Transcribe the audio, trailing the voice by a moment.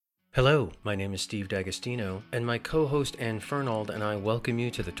Hello, my name is Steve D'Agostino, and my co-host Ann Fernald and I welcome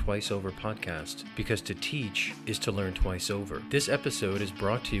you to the Twice Over podcast, because to teach is to learn twice over. This episode is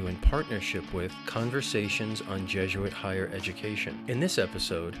brought to you in partnership with Conversations on Jesuit Higher Education. In this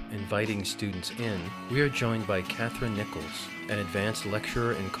episode, inviting students in, we are joined by Catherine Nichols, an advanced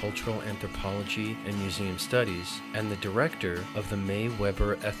lecturer in cultural anthropology and museum studies, and the director of the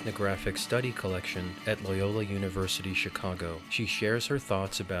Weber Ethnographic Study Collection at Loyola University Chicago. She shares her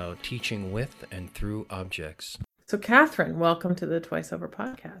thoughts about teaching with and through objects. So Catherine, welcome to the Twice Over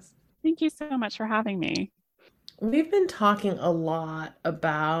podcast. Thank you so much for having me. We've been talking a lot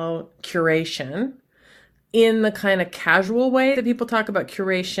about curation in the kind of casual way that people talk about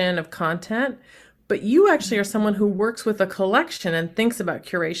curation of content, but you actually are someone who works with a collection and thinks about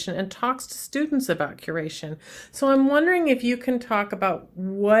curation and talks to students about curation. So I'm wondering if you can talk about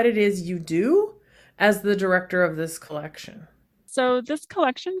what it is you do as the director of this collection. So this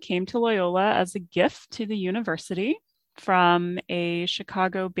collection came to Loyola as a gift to the university from a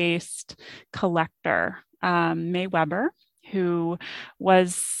Chicago-based collector, May Weber, who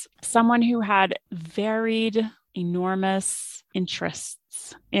was someone who had varied, enormous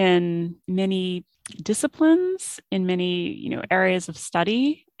interests in many disciplines, in many, areas of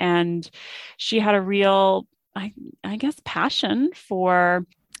study. And she had a real, I guess, passion for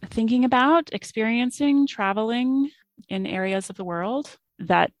thinking about, experiencing, traveling in areas of the world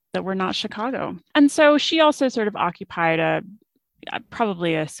that were not Chicago. And so she also sort of occupied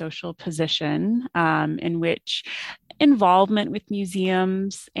probably a social position in which involvement with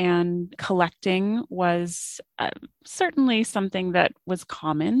museums and collecting was certainly something that was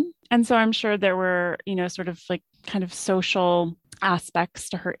common. And so I'm sure there were, sort of like kind of social aspects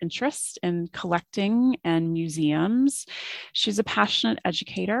to her interest in collecting and museums. She's a passionate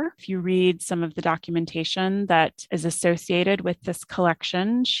educator. If you read some of the documentation that is associated with this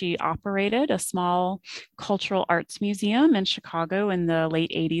collection, she operated a small cultural arts museum in Chicago in the late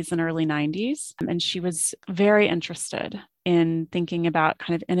 80s and early 90s. And she was very interested in thinking about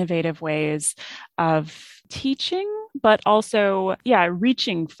kind of innovative ways of teaching, but also,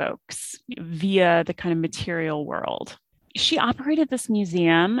 reaching folks via the kind of material world. She operated this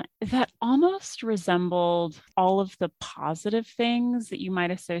museum that almost resembled all of the positive things that you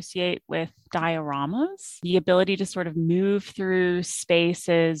might associate with dioramas, the ability to sort of move through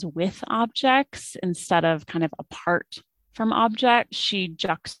spaces with objects instead of kind of apart from objects. She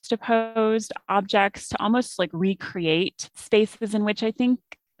juxtaposed objects to almost like recreate spaces in which I think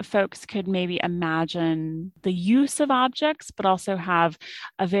folks could maybe imagine the use of objects, but also have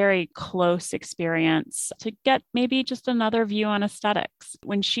a very close experience to get maybe just another view on aesthetics.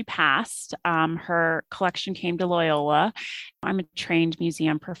 When she passed, her collection came to Loyola. I'm a trained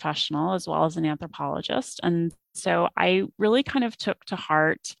museum professional as well as an anthropologist. And so I really kind of took to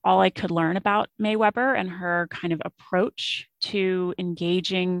heart all I could learn about May Weber and her kind of approach to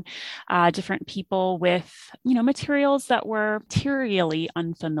engaging different people with, materials that were materially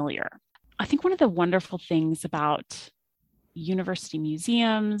unfamiliar. I think one of the wonderful things about university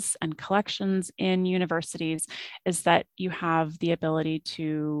museums and collections in universities is that you have the ability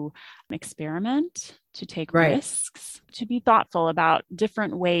to experiment, to take risks, to be thoughtful about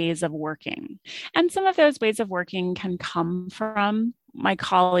different ways of working. And some of those ways of working can come from my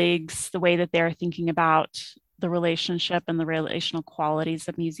colleagues, the way that they're thinking about the relationship and the relational qualities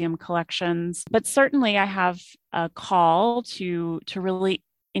of museum collections. But certainly I have a call to really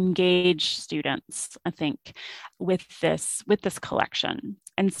engage students, I think, with this collection.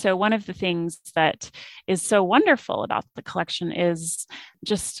 And so one of the things that is so wonderful about the collection is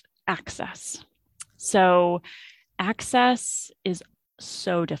just access. So access is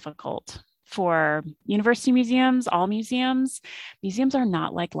so difficult for university museums, all museums. Museums are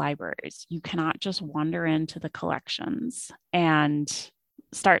not like libraries. You cannot just wander into the collections and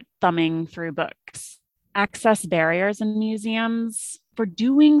start thumbing through books. Access barriers in museums for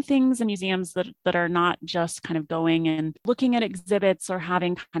doing things in museums that are not just kind of going and looking at exhibits or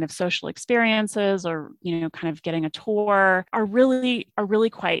having kind of social experiences or, kind of getting a tour are really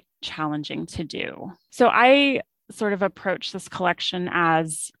quite challenging to do. So I sort of approach this collection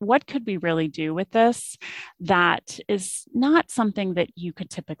as, what could we really do with this that is not something that you could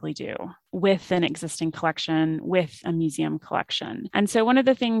typically do with an existing collection, with a museum collection? And so one of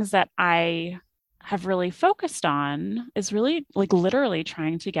the things that I have really focused on is really like literally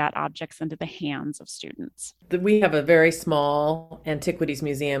trying to get objects into the hands of students. We have a very small antiquities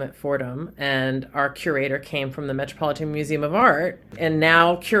museum at Fordham, and our curator came from the Metropolitan Museum of Art and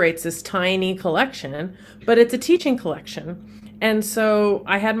now curates this tiny collection, but it's a teaching collection. And so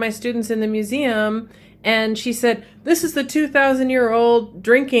I had my students in the museum And she said, this is the 2,000-year-old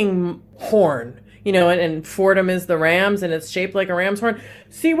drinking horn, and Fordham is the Rams and it's shaped like a ram's horn.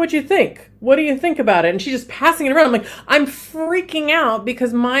 See what you think. What do you think about it? And she's just passing it around. I'm like, I'm freaking out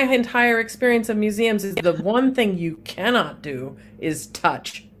because my entire experience of museums is the one thing you cannot do is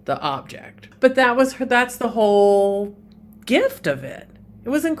touch the object. But that's the whole gift of it. It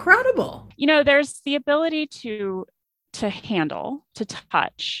was incredible. There's the ability to handle, to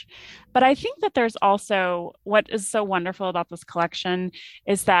touch. But I think that there's also, what is so wonderful about this collection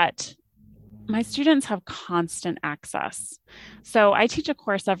is that my students have constant access. So I teach a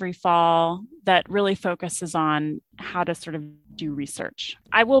course every fall that really focuses on how to sort of do research.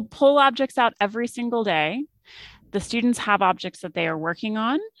 I will pull objects out every single day. The students have objects that they are working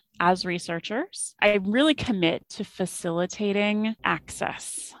on as researchers. I really commit to facilitating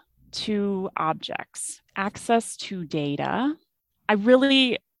access to objects, access to data. I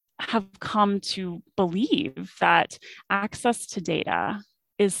really have come to believe that access to data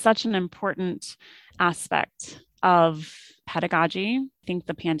is such an important aspect of pedagogy. I think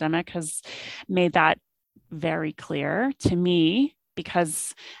the pandemic has made that very clear to me,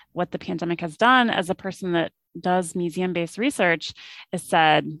 because what the pandemic has done as a person that does museum-based research is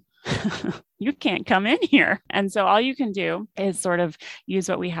said, you can't come in here. And so all you can do is sort of use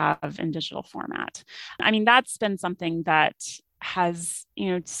what we have in digital format. I mean, that's been something that has,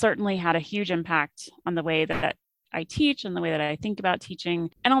 certainly had a huge impact on the way that I teach and the way that I think about teaching.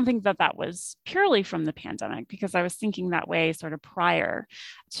 I don't think that that was purely from the pandemic, because I was thinking that way sort of prior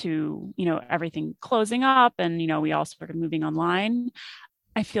to, everything closing up and, we all sort of moving online.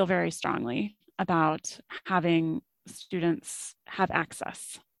 I feel very strongly about having students have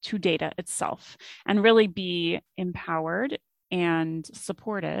access to data itself and really be empowered and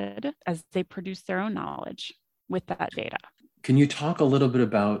supported as they produce their own knowledge with that data. Can you talk a little bit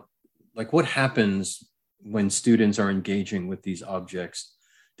about what happens when students are engaging with these objects?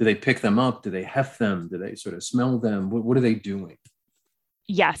 Do they pick them up? Do they heft them? Do they sort of smell them? What are they doing?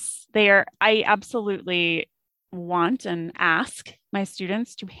 Yes, they are. I absolutely want and ask my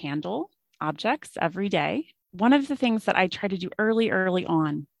students to handle objects every day. One of the things that I try to do early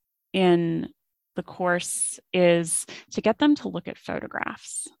on in the course is to get them to look at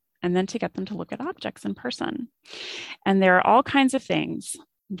photographs and then to get them to look at objects in person. And there are all kinds of things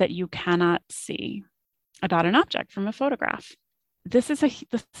that you cannot see about an object from a photograph. This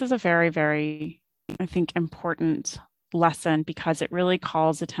is a very, very, I think, important lesson, because it really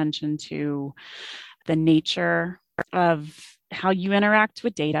calls attention to the nature of how you interact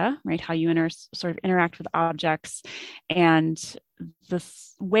with data, right? How you sort of interact with objects, and the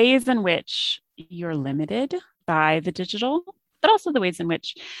ways in which you're limited by the digital, but also the ways in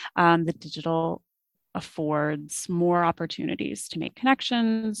which the digital affords more opportunities to make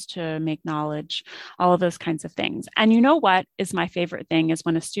connections, to make knowledge, all of those kinds of things. And what is my favorite thing is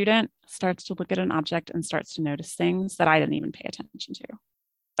when a student starts to look at an object and starts to notice things that I didn't even pay attention to.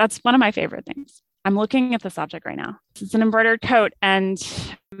 That's one of my favorite things. I'm looking at this object right now. It's an embroidered coat, and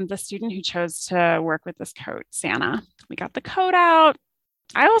the student who chose to work with this coat, Santa, we got the coat out.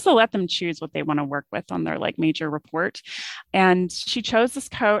 I also let them choose what they want to work with on their major report. And she chose this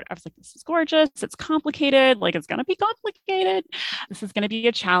coat. I was like, this is gorgeous. It's complicated. It's going to be complicated. This is going to be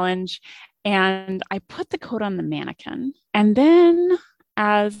a challenge. And I put the coat on the mannequin. And then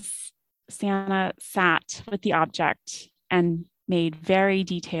as Santa sat with the object and made very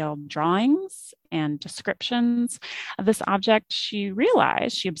detailed drawings and descriptions of this object, she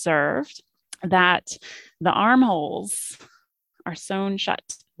observed that the armholes are sewn shut.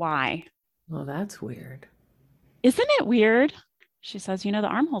 Why? Well, that's weird. Isn't it weird? She says, the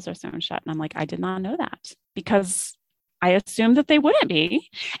armholes are sewn shut. And I'm like, I did not know that, because I assumed that they wouldn't be.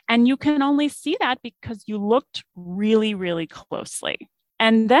 And you can only see that because you looked really, really closely.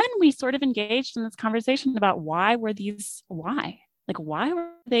 And then we sort of engaged in this conversation about why were they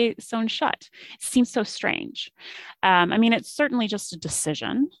sewn shut? It seems so strange. It's certainly just a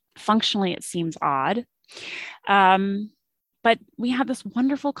decision. Functionally, it seems odd. But we had this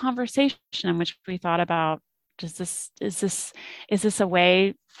wonderful conversation in which we thought about, is this a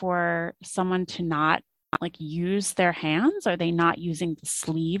way for someone to not use their hands? Are they not using the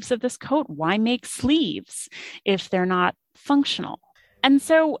sleeves of this coat? Why make sleeves if they're not functional? And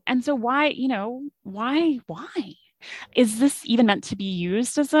so why is this even meant to be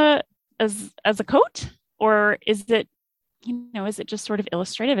used as a coat, or is it just sort of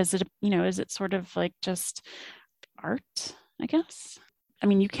illustrative? Is it sort of just art, I guess? I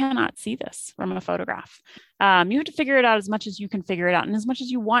mean, you cannot see this from a photograph. You have to figure it out as much as you can figure it out and as much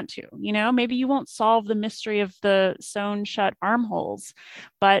as you want to. Maybe you won't solve the mystery of the sewn shut armholes,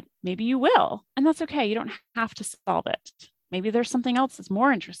 but maybe you will. And that's okay. You don't have to solve it. Maybe there's something else that's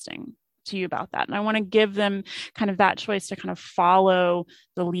more interesting to you about that. And I want to give them kind of that choice to kind of follow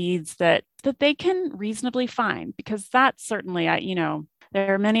the leads that they can reasonably find, because that's certainly,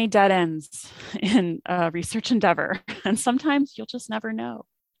 there are many dead ends in research endeavor, and sometimes you'll just never know.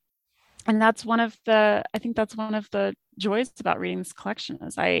 And I think that's one of the joys about reading this collection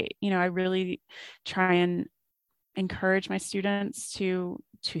is I really try and encourage my students to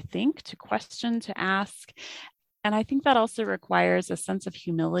think, to question, to ask. And I think that also requires a sense of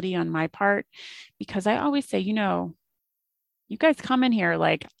humility on my part, because I always say, you guys come in here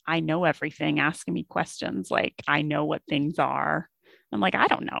like, I know everything, asking me questions like I know what things are. I'm like, I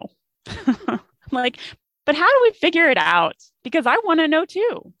don't know. I'm like, but how do we figure it out? Because I want to know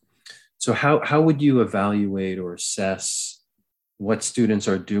too. So how would you evaluate or assess what students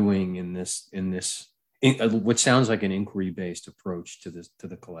are doing in what sounds like an inquiry-based approach to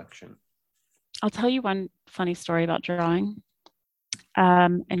the collection? I'll tell you one funny story about drawing.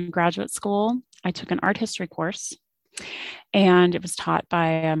 In graduate school, I took an art history course, and it was taught by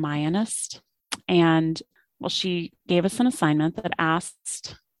a Mayanist. And she gave us an assignment that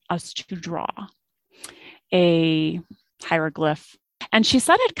asked us to draw a hieroglyph. And she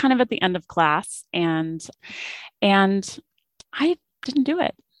said it kind of at the end of class, and I didn't do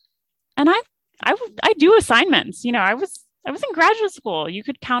it. And I do assignments. I was in graduate school. You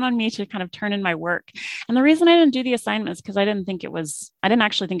could count on me to kind of turn in my work. And the reason I didn't do the assignment is because I didn't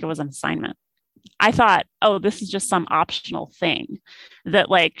actually think it was an assignment. I thought, oh, this is just some optional thing that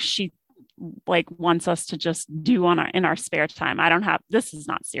she wants us to just do in our spare time. This is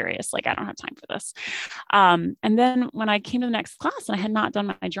not serious. I don't have time for this. And then when I came to the next class and I had not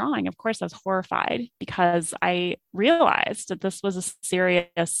done my drawing, of course I was horrified, because I realized that this was a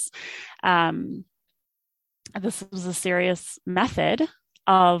serious method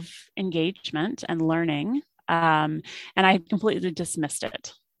of engagement and learning. And I completely dismissed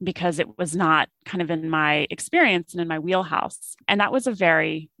it because it was not kind of in my experience and in my wheelhouse. And that was a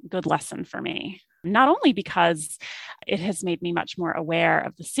very good lesson for me, not only because it has made me much more aware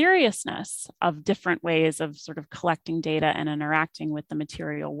of the seriousness of different ways of sort of collecting data and interacting with the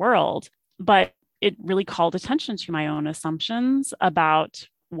material world, but it really called attention to my own assumptions about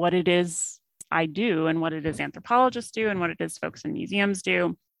what it is I do and what it is anthropologists do and what it is folks in museums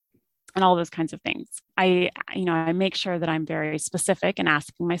do, and all those kinds of things. I make sure that I'm very specific in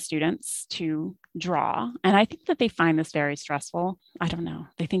asking my students to draw. And I think that they find this very stressful. I don't know.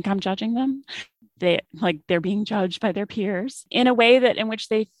 They think I'm judging them. They're being judged by their peers in a way in which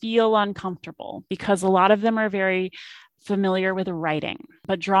they feel uncomfortable, because a lot of them are very familiar with writing,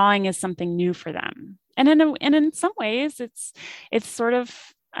 but drawing is something new for them. And in some ways, it's sort of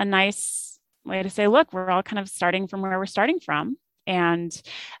a nice way to say, look, we're all kind of starting from where we're starting from. And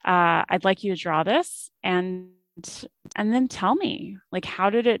I'd like you to draw this and then tell me, how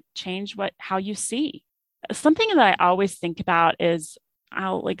did it change how you see? Something that I always think about is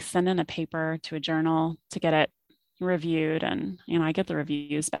I'll send in a paper to a journal to get it reviewed, and I get the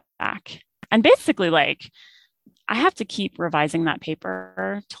reviews back. And basically I have to keep revising that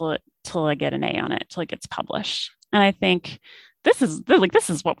paper till I get an A on it, till it gets published. And I think this is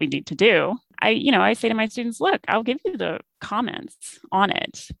what we need to do. I say to my students, look, I'll give you the comments on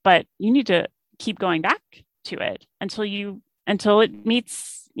it, but you need to keep going back to it until it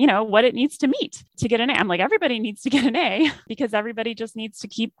meets, what it needs to meet to get an A. I'm like, everybody needs to get an A, because everybody just needs to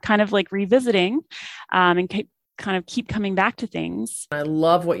keep kind of revisiting and keep coming back to things. I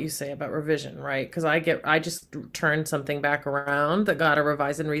love what you say about revision, right? Because I just turned something back around that got to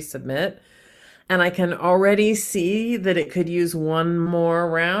revise and resubmit. And I can already see that it could use one more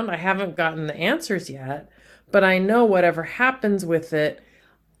round. I haven't gotten the answers yet, but I know whatever happens with it,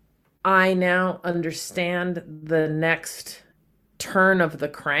 I now understand the next turn of the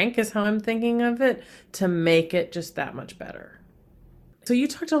crank is how I'm thinking of it, to make it just that much better. So you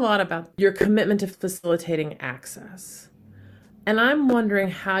talked a lot about your commitment to facilitating access. And I'm wondering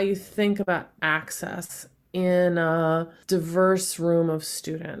how you think about access in a diverse room of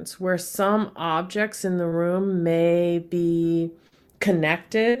students, where some objects in the room may be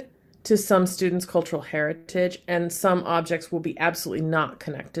connected to some students' cultural heritage, and some objects will be absolutely not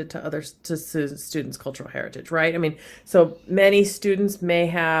connected to students' cultural heritage, right? I mean, so many students may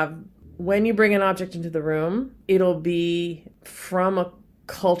have, when you bring an object into the room, it'll be from a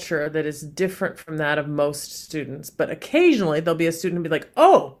culture that is different from that of most students. But occasionally there'll be a student who'll be like,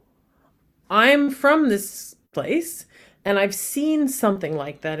 oh, I'm from this place, And I've seen something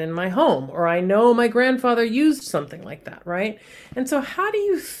like that in my home, or I know my grandfather used something like that, right? And so how do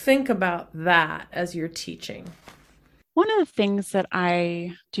you think about that as you're teaching? One of the things that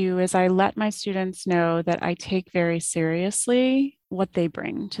I do is I let my students know that I take very seriously what they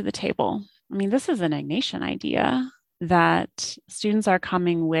bring to the table. I mean, this is an Ignatian idea that students are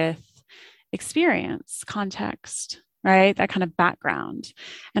coming with experience, context, right? That kind of background.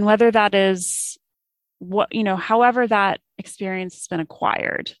 And whether that is however that experience has been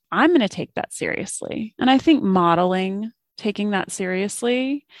acquired, I'm going to take that seriously. And I think modeling, taking that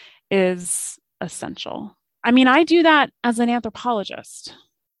seriously is essential. I mean, I do that as an anthropologist.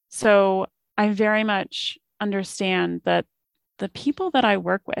 So I very much understand that the people that I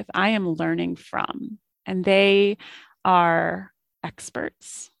work with, I am learning from, and they are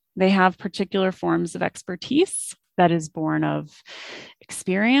experts. They have particular forms of expertise that is born of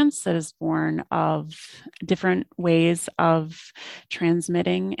experience, that is born of different ways of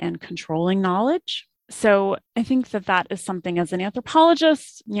transmitting and controlling knowledge. So I think that that is something as an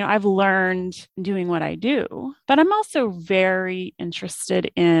anthropologist, I've learned doing what I do, but I'm also very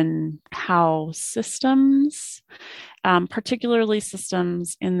interested in how systems, particularly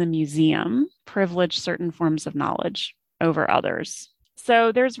systems in the museum, privilege certain forms of knowledge over others.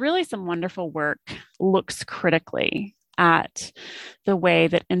 So there's really some wonderful work looks critically at the way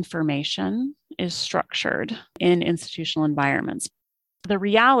that information is structured in institutional environments. The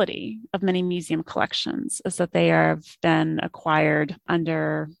reality of many museum collections is that they have been acquired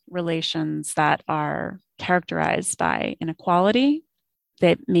under relations that are characterized by inequality,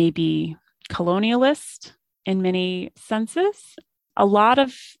 that may be colonialist in many senses. A lot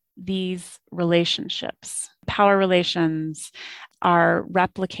of these relationships, power relations, are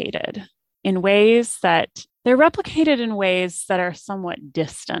replicated in ways that are somewhat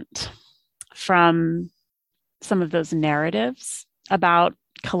distant from some of those narratives about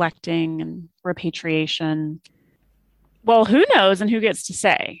collecting and repatriation. Well, who knows and who gets to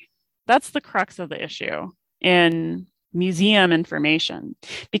say? That's the crux of the issue in museum information,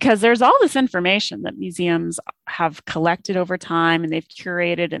 because there's all this information that museums have collected over time and they've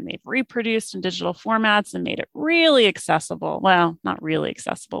curated and they've reproduced in digital formats and made it really accessible. Well, not really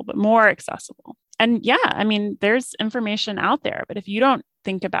accessible, but more accessible. And yeah, I mean, there's information out there, but if you don't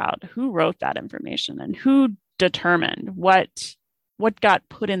think about who wrote that information and who determined what got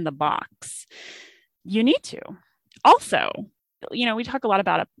put in the box, you need to. Also, we talk a lot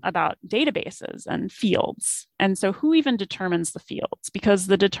about databases and fields. And so who even determines the fields? Because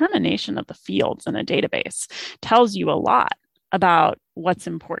the determination of the fields in a database tells you a lot about what's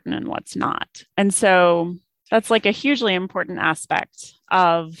important and what's not. And so that's like a hugely important aspect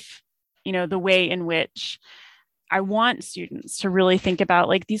of, the way in which I want students to really think about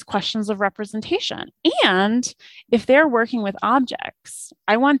like these questions of representation. And if they're working with objects,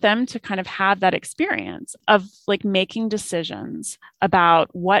 I want them to kind of have that experience of like making decisions about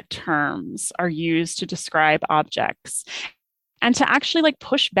what terms are used to describe objects, and to actually like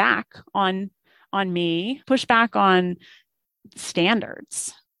push back on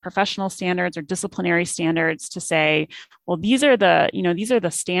standards, professional standards or disciplinary standards, to say, well, these are the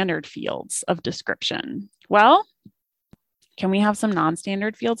standard fields of description. Well, can we have some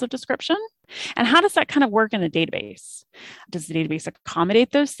non-standard fields of description? And how does that kind of work in the database? Does the database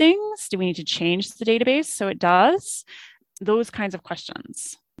accommodate those things? Do we need to change the database so it does? Those kinds of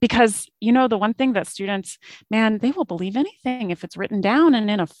questions. Because, the one thing that students, man, they will believe anything if it's written down and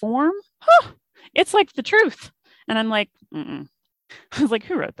in a form. It's like the truth. And I'm like, I was like,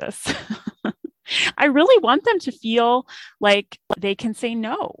 who wrote this? I really want them to feel like they can say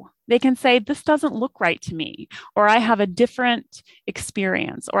no. They can say, this doesn't look right to me, or I have a different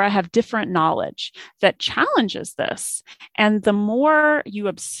experience, or I have different knowledge that challenges this. And the more you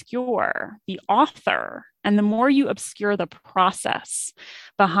obscure the author and the more you obscure the process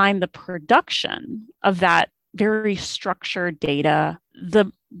behind the production of that very structured data,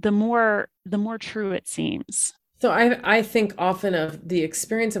 the more true it seems. So I think often of the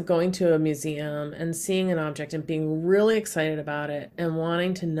experience of going to a museum and seeing an object and being really excited about it and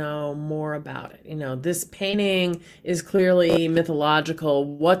wanting to know more about it. This painting is clearly mythological.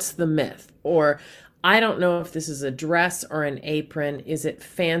 What's the myth? Or I don't know if this is a dress or an apron. Is it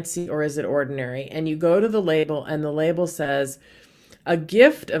fancy or is it ordinary? And you go to the label and the label says, a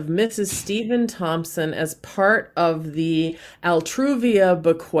gift of Mrs. Stephen Thompson as part of the Altruvia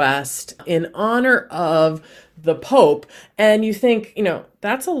bequest in honor of the Pope. And you think,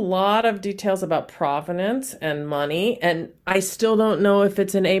 that's a lot of details about provenance and money. And I still don't know if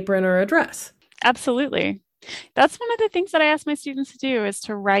it's an apron or a dress. Absolutely. That's one of the things that I ask my students to do is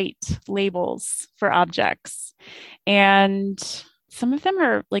to write labels for objects. And some of them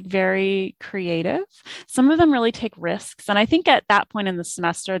are like very creative. Some of them really take risks. And I think at that point in the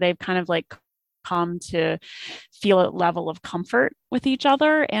semester, they've kind of like come to feel a level of comfort with each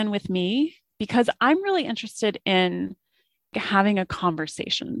other and with me, because I'm really interested in having a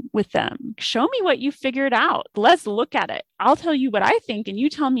conversation with them. Show me what you figured out. Let's look at it. I'll tell you what I think, and you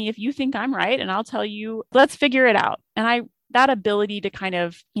tell me if you think I'm right, and I'll tell you, let's figure it out. And that ability to kind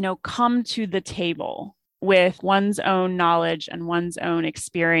of, come to the table with one's own knowledge and one's own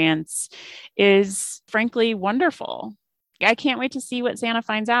experience is frankly wonderful. I can't wait to see what Santa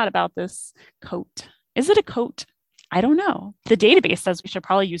finds out about this coat. Is it a coat? I don't know. The database says we should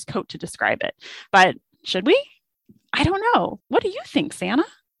probably use coat to describe it, but should we? I don't know. What do you think, Santa?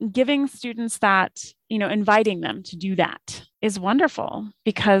 Giving students that, inviting them to do that is wonderful,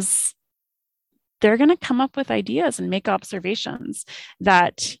 because they're going to come up with ideas and make observations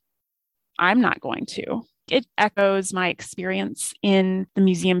that I'm not going to. It echoes my experience in the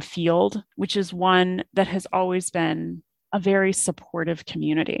museum field, which is one that has always been a very supportive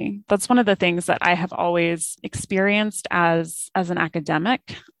community. That's one of the things that I have always experienced as an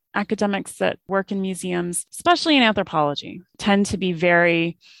academic. Academics that work in museums, especially in anthropology, tend to be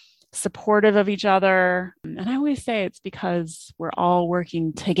very supportive of each other. And I always say it's because we're all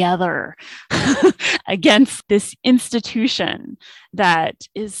working together against this institution that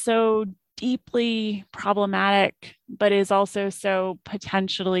is so deeply problematic, but is also so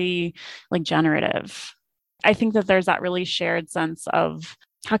potentially like generative. I think that there's that really shared sense of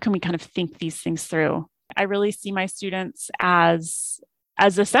how can we kind of think these things through. I really see my students as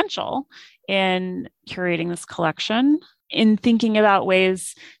essential in curating this collection, in thinking about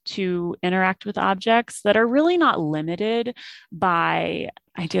ways to interact with objects that are really not limited by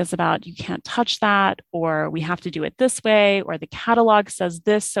ideas about you can't touch that, or we have to do it this way, or the catalog says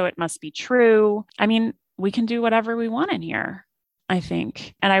this, so it must be true. I mean, we can do whatever we want in here, I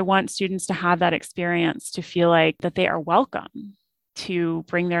think. And I want students to have that experience, to feel like that they are welcome to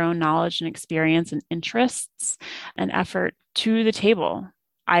bring their own knowledge and experience and interests and effort to the table.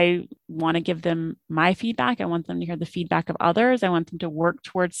 I want to give them my feedback. I want them to hear the feedback of others. I want them to work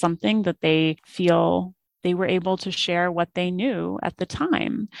towards something that they feel they were able to share what they knew at the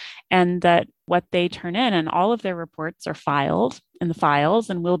time, and that what they turn in and all of their reports are filed in the files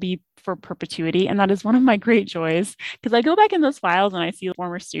and will be for perpetuity. And that is one of my great joys, because I go back in those files and I see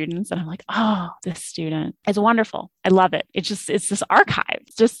former students and I'm like, oh, this student is wonderful. I love it. It's this archive,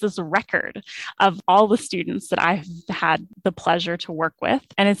 it's just this record of all the students that I've had the pleasure to work with.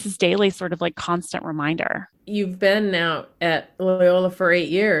 And it's this daily sort of like constant reminder. You've been now at Loyola for 8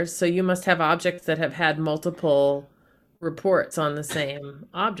 years, so you must have objects that have had multiple reports on the same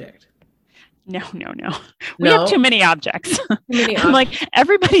object. No. We have too many objects. I'm like,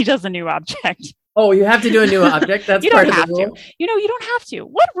 everybody does a new object. Oh, you have to do a new object? That's part of the rule? You don't have to.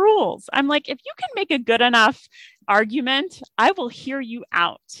 What rules? I'm like, if you can make a good enough argument, I will hear you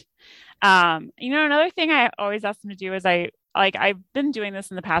out. Another thing I always ask them to do is I've been doing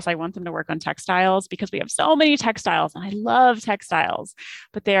this in the past. I want them to work on textiles, because we have so many textiles and I love textiles,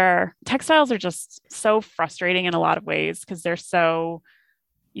 but textiles are just so frustrating in a lot of ways, because they're so,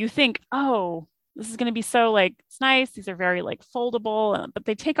 you think, oh, this is going to be so like, it's nice. These are very like foldable, but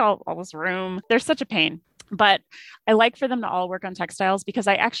they take all this room. They're such a pain. But I like for them to all work on textiles, because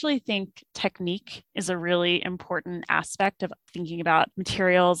I actually think technique is a really important aspect of thinking about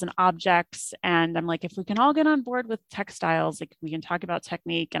materials and objects. And I'm like, if we can all get on board with textiles, like we can talk about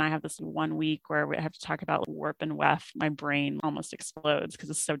technique. And I have this 1 week where we have to talk about warp and weft. My brain almost explodes because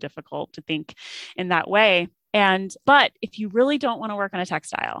it's so difficult to think in that way. But if you really don't want to work on a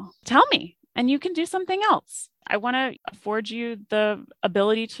textile, tell me, and you can do something else. I want to afford you the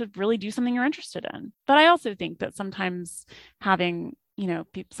ability to really do something you're interested in. But I also think that sometimes having,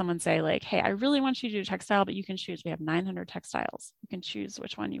 someone say like, hey, I really want you to do textile, but you can choose. We have 900 textiles. You can choose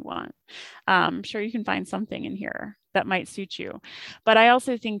which one you want. I'm sure you can find something in here that might suit you. But I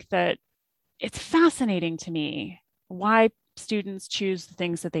also think that it's fascinating to me why students choose the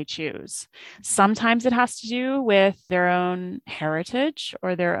things that they choose. Sometimes it has to do with their own heritage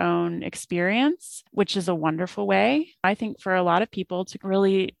or their own experience, which is a wonderful way, I think, for a lot of people to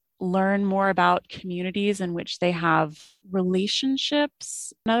really learn more about communities in which they have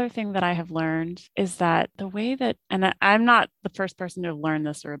relationships. Another thing that I have learned is that the way that, and I'm not the first person to have learned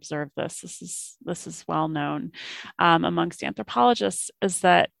this or observed this, this is well known amongst anthropologists, is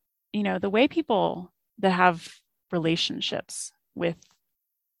that, the way people that have relationships with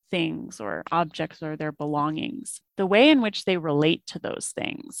things or objects or their belongings, the way in which they relate to those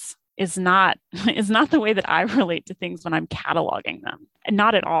things is not is not the way that I relate to things when I'm cataloging them.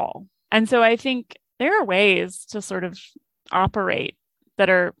 Not at all. And so I think there are ways to sort of operate that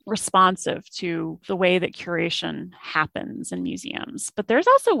are responsive to the way that curation happens in museums. But there's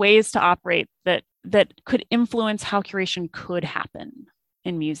also ways to operate that could influence how curation could happen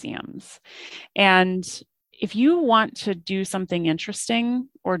in museums. And if you want to do something interesting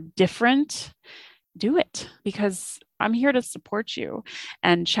or different, do it, because I'm here to support you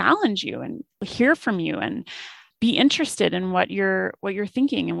and challenge you and hear from you and be interested in what you're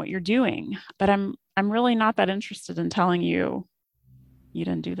thinking and what you're doing. But I'm really not that interested in telling you you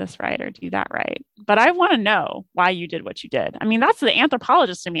didn't do this right or do that right. But I want to know why you did what you did. I mean, that's the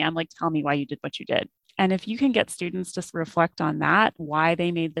anthropologist in me. I'm like, tell me why you did what you did. And if you can get students to reflect on that, why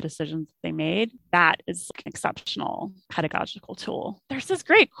they made the decisions they made, that is an exceptional pedagogical tool. There's this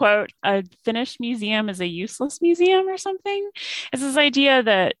great quote, a finished museum is a useless museum or something. It's this idea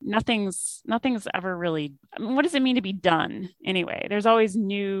that nothing's ever really, I mean, what does it mean to be done anyway? There's always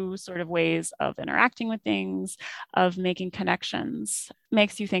new sort of ways of interacting with things, of making connections.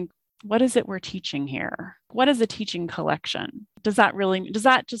 Makes you think, what is it we're teaching here? What is a teaching collection? Does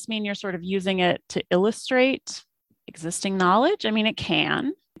that just mean you're sort of using it to illustrate existing knowledge? I mean, it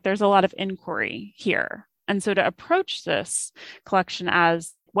can. There's a lot of inquiry here. And so to approach this collection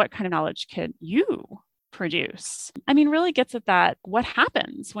as what kind of knowledge could you produce? I mean, really gets at that, what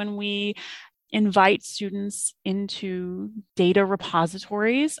happens when we invite students into data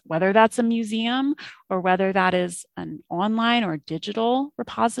repositories, whether that's a museum or whether that is an online or digital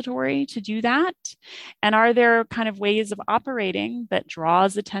repository, to do that? And are there kind of ways of operating that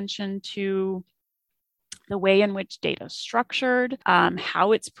draws attention to the way in which data is structured,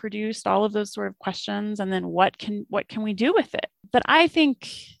 how it's produced, all of those sort of questions, and then what can we do with it? But I think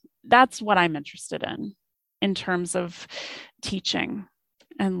that's what I'm interested in terms of teaching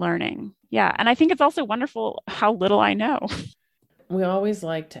and learning. Yeah. And I think it's also wonderful how little I know. We always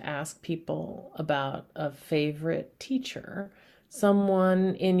like to ask people about a favorite teacher,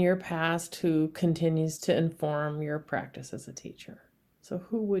 someone in your past who continues to inform your practice as a teacher. So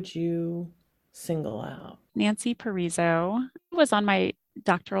who would you single out? Nancy Parizo was on my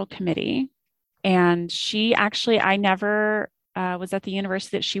doctoral committee, and she actually, I never was at the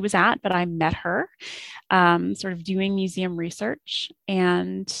university that she was at, but I met her sort of doing museum research.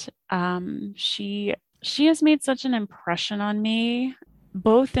 And she has made such an impression on me,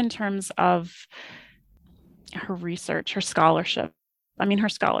 both in terms of her research, her scholarship. I mean, her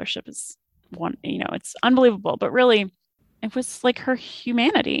scholarship is it's unbelievable, but really it was like her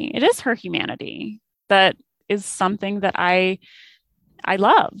humanity. It is her humanity that is something that I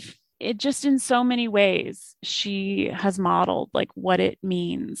love. It just, in so many ways, she has modeled like what it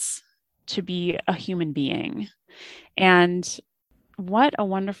means to be a human being. And what a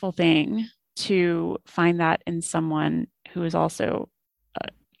wonderful thing to find that in someone who is also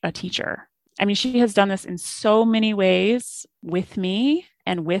a teacher. I mean, she has done this in so many ways with me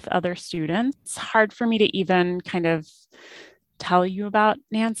and with other students. It's hard for me to even kind of tell you about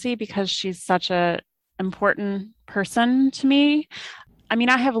Nancy because she's such an important person to me. I mean,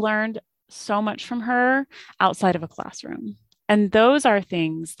 I have learned so much from her outside of a classroom. And those are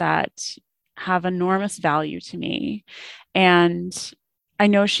things that have enormous value to me. And I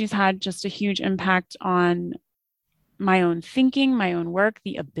know she's had just a huge impact on my own thinking, my own work,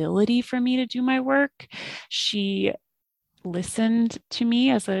 the ability for me to do my work. She listened to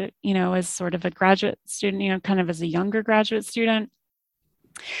me as as sort of a graduate student, kind of as a younger graduate student.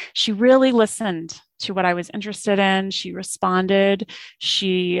 She really listened to what I was interested in. She responded.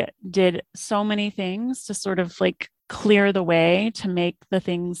 She did so many things to sort of like clear the way to make the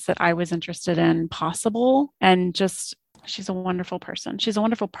things that I was interested in possible. And just, she's a wonderful person. She's a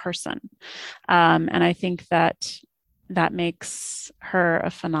wonderful person. And I think that makes her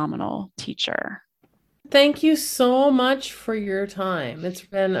a phenomenal teacher. Thank you so much for your time. It's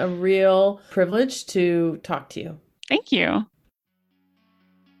been a real privilege to talk to you. Thank you.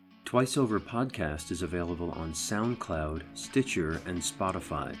 Twice Over Podcast is available on SoundCloud, Stitcher, and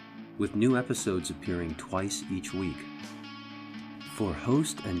Spotify, with new episodes appearing twice each week. For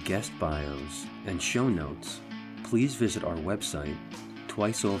host and guest bios and show notes, please visit our website,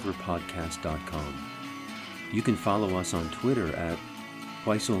 twiceoverpodcast.com. You can follow us on Twitter at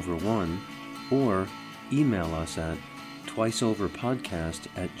twiceover1 or email us at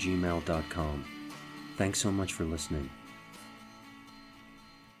twiceoverpodcast@gmail.com. Thanks so much for listening.